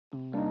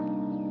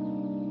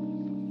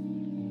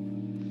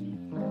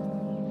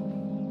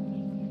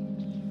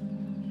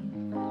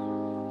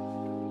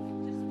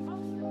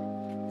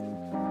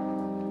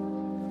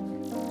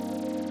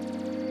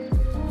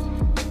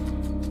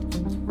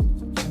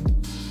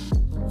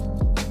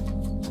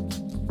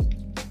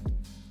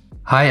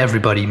Hi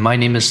everybody, my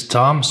name is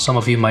Tom. Some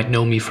of you might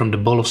know me from the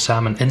Bowl of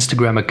Salmon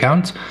Instagram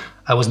account.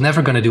 I was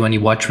never going to do any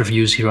watch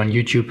reviews here on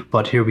YouTube,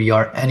 but here we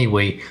are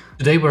anyway.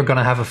 Today we're going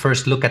to have a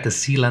first look at the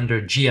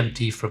Sealander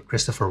GMT from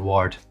Christopher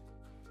Ward.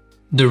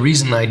 The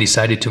reason I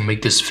decided to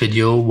make this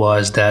video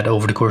was that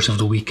over the course of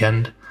the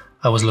weekend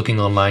I was looking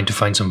online to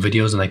find some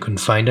videos and I couldn't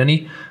find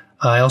any.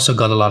 I also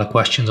got a lot of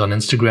questions on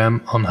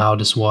Instagram on how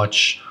this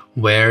watch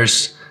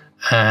wears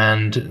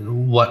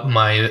and what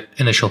my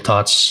initial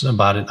thoughts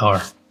about it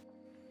are.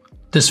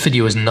 This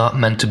video is not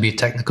meant to be a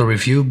technical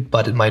review,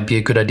 but it might be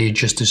a good idea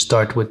just to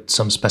start with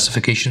some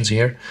specifications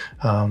here.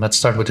 Let's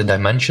start with the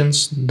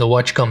dimensions. The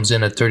watch comes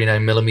in at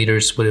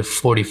 39mm with a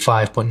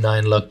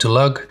 45.9 lug to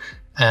lug,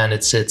 and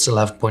it sits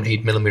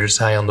 11.8mm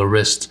high on the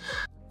wrist.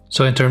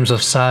 So in terms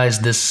of size,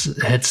 this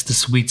hits the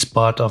sweet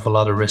spot of a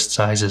lot of wrist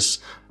sizes.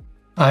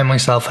 I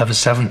myself have a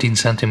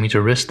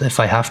 17cm wrist. If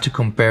I have to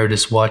compare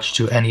this watch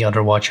to any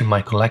other watch in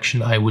my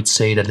collection, I would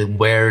say that it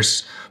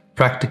wears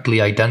practically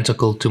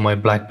identical to my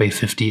Black Bay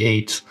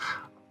 58.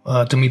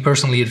 To me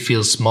personally, it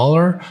feels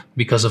smaller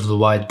because of the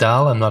wide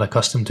dial. I'm not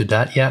accustomed to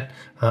that yet.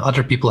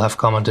 Other people have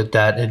commented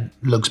that it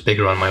looks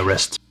bigger on my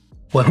wrist.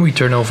 When we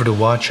turn over the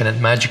watch and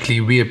it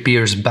magically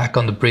reappears back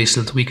on the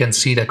bracelet, we can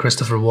see that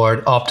Christopher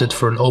Ward opted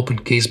for an open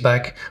case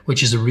back,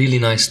 which is a really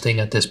nice thing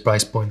at this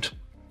price point.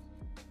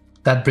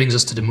 That brings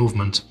us to the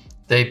movement.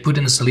 They put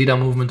in a Salida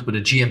movement with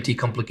a GMT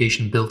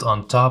complication built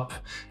on top.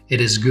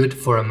 It is good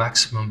for a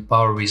maximum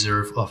power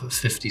reserve of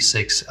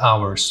 56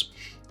 hours.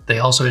 They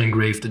also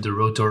engraved the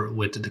rotor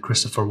with the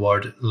Christopher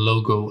Ward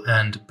logo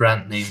and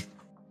brand name.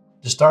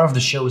 The star of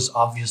the show is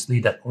obviously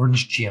that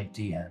orange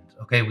GMT hand.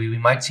 Okay, we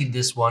might see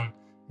this one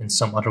in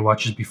some other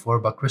watches before,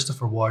 but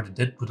Christopher Ward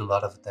did put a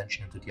lot of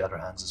attention into the other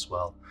hands as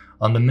well.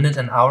 On the minute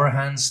and hour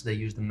hands, they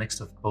used a mix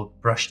of both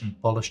brushed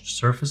and polished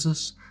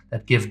surfaces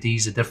that give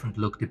these a different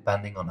look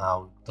depending on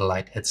how the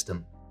light hits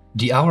them.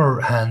 The hour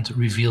hand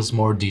reveals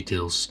more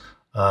details.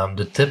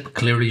 The tip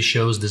clearly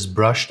shows this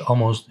brushed,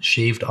 almost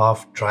shaved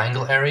off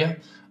triangle area.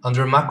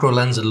 Under a macro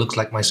lens it looks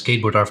like my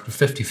skateboard after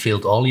 50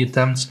 failed ollie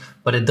attempts,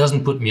 but it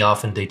doesn't put me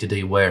off in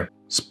day-to-day wear.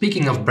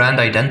 Speaking of brand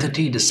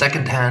identity, the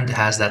second hand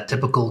has that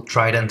typical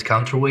trident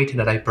counterweight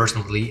that I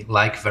personally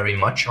like very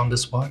much on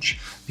this watch,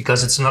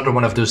 because it's another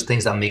one of those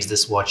things that makes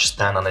this watch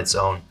stand on its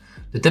own.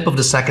 The tip of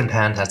the second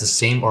hand has the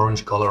same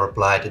orange color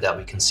applied that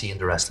we can see in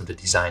the rest of the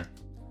design.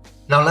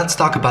 Now let's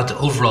talk about the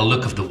overall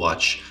look of the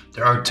watch.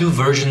 There are two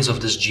versions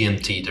of this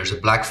GMT. There's a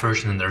black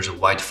version and there's a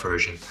white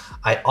version.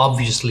 I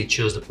obviously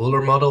chose the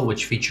polar model,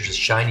 which features a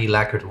shiny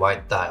lacquered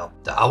white dial.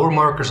 The hour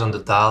markers on the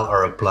dial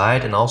are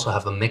applied and also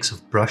have a mix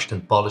of brushed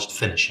and polished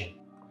finishing.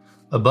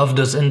 Above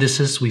those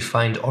indices we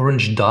find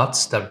orange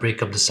dots that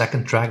break up the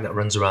second track that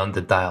runs around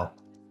the dial.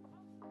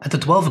 At the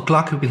 12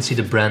 o'clock you can see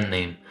the brand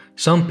name.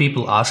 Some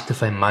people asked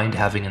if I mind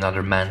having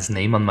another man's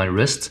name on my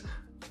wrist,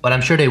 but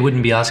I'm sure they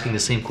wouldn't be asking the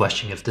same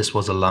question if this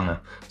was a Lange.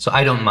 So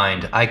I don't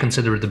mind, I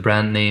consider it the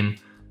brand name,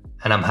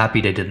 and I'm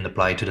happy they didn't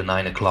apply to the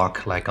 9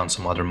 o'clock like on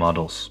some other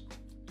models.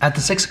 At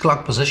the 6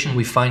 o'clock position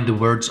we find the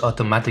words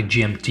Automatic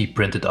GMT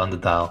printed on the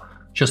dial,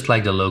 just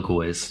like the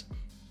logo is.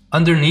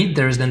 Underneath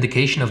there is an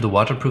indication of the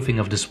waterproofing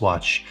of this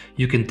watch.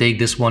 You can take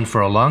this one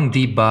for a long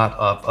deep bath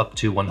of up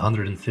to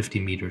 150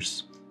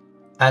 meters.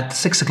 At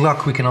 6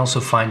 o'clock we can also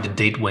find the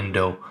date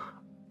window.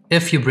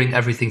 If you bring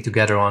everything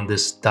together on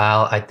this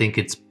dial, I think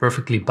it's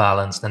perfectly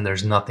balanced and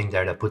there's nothing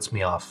there that puts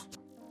me off.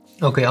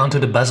 Okay, onto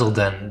the bezel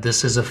then.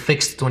 This is a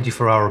fixed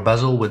 24-hour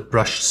bezel with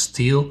brushed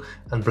steel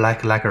and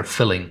black lacquer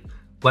filling.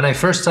 When I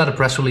first saw the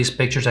press release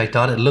pictures I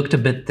thought it looked a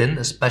bit thin,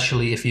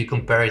 especially if you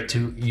compare it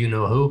to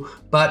you-know-who,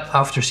 but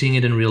after seeing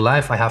it in real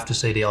life I have to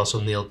say they also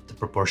nailed the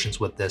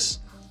proportions with this.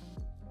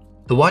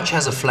 The watch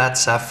has a flat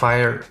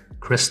sapphire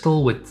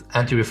crystal with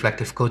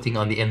anti-reflective coating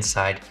on the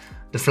inside.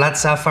 The flat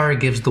sapphire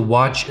gives the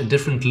watch a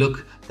different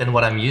look than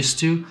what I'm used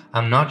to.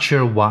 I'm not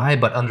sure why,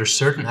 but under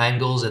certain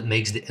angles it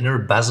makes the inner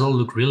bezel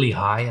look really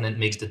high and it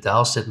makes the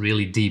dial sit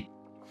really deep.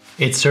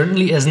 It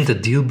certainly isn't a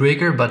deal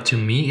breaker, but to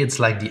me it's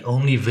like the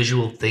only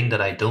visual thing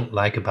that I don't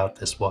like about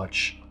this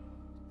watch.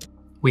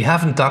 We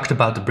haven't talked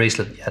about the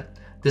bracelet yet.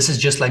 This is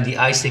just like the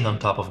icing on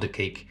top of the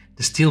cake.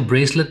 The steel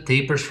bracelet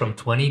tapers from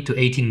 20 to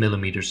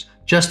 18mm,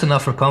 just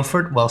enough for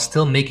comfort while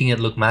still making it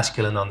look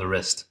masculine on the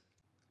wrist.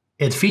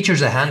 It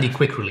features a handy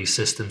quick release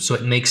system, so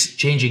it makes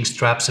changing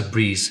straps a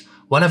breeze.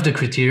 One of the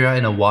criteria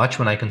in a watch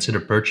when I consider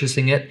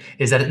purchasing it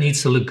is that it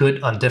needs to look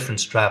good on different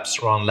straps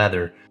or on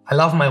leather. I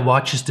love my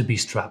watches to be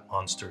strap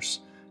monsters.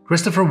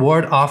 Christopher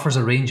Ward offers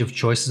a range of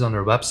choices on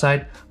their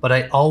website, but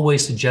I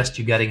always suggest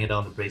you getting it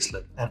on the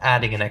bracelet and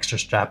adding an extra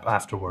strap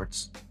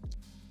afterwards.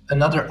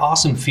 Another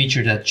awesome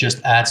feature that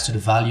just adds to the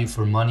value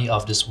for money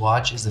of this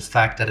watch is the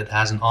fact that it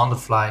has an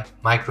on-the-fly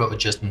micro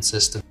adjustment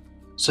system.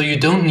 So you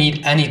don't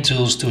need any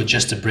tools to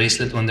adjust the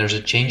bracelet when there's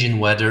a change in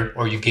weather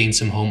or you gain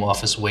some home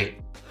office weight.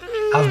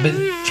 I've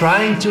been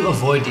trying to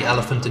avoid the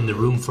elephant in the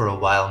room for a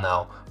while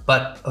now,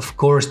 but of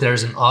course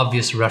there's an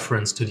obvious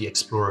reference to the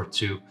Explorer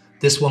 2.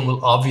 This one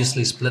will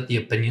obviously split the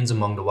opinions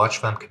among the watch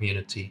fan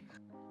community.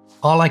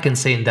 All I can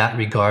say in that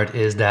regard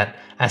is that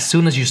as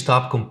soon as you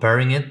stop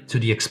comparing it to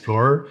the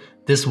Explorer,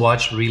 this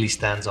watch really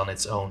stands on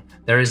its own.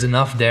 There is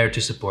enough there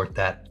to support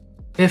that.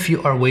 If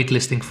you are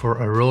waitlisting for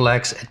a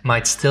Rolex, it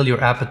might still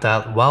your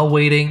appetite while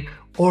waiting,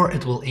 or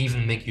it will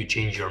even make you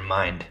change your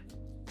mind.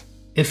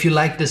 If you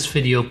like this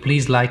video,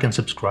 please like and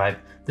subscribe.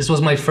 This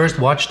was my first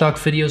watch talk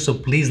video, so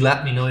please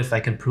let me know if I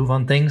can improve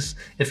on things.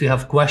 If you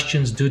have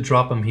questions, do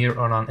drop them here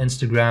or on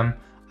Instagram.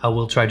 I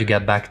will try to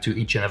get back to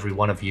each and every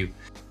one of you.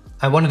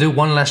 I want to do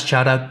one last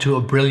shout out to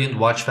a brilliant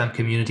watch fam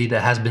community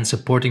that has been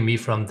supporting me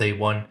from day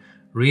one.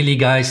 Really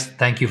guys,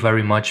 thank you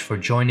very much for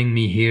joining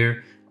me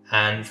here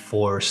and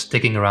for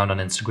sticking around on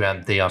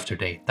Instagram day after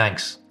day.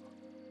 Thanks.